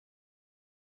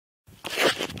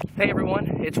Hey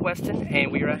everyone, it's Weston,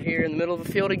 and we are out here in the middle of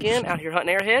the field again, out here hunting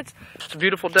arrowheads. It's a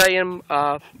beautiful day in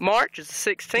March. It's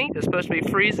the 16th. It's supposed to be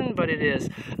freezing, but it is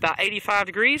about 85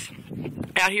 degrees.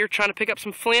 Out here trying to pick up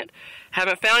some flint.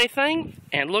 Haven't found anything,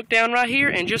 and looked down right here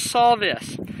and just saw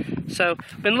this. So,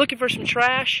 been looking for some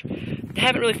trash.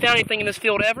 Haven't really found anything in this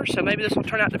field ever, so maybe this will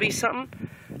turn out to be something.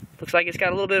 Looks like it's got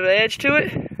a little bit of an edge to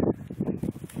it.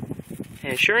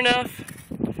 And sure enough,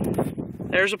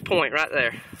 there's a point right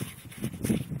there.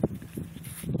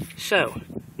 So,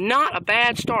 not a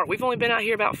bad start. We've only been out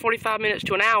here about 45 minutes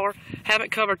to an hour,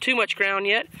 haven't covered too much ground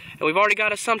yet, and we've already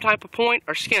got us some type of point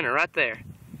or skinner right there.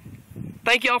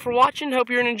 Thank y'all for watching. Hope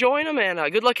you're enjoying them, and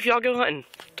good luck if y'all go hunting.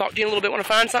 Talk to you in a little bit when I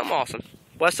find something awesome.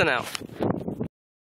 Weston out.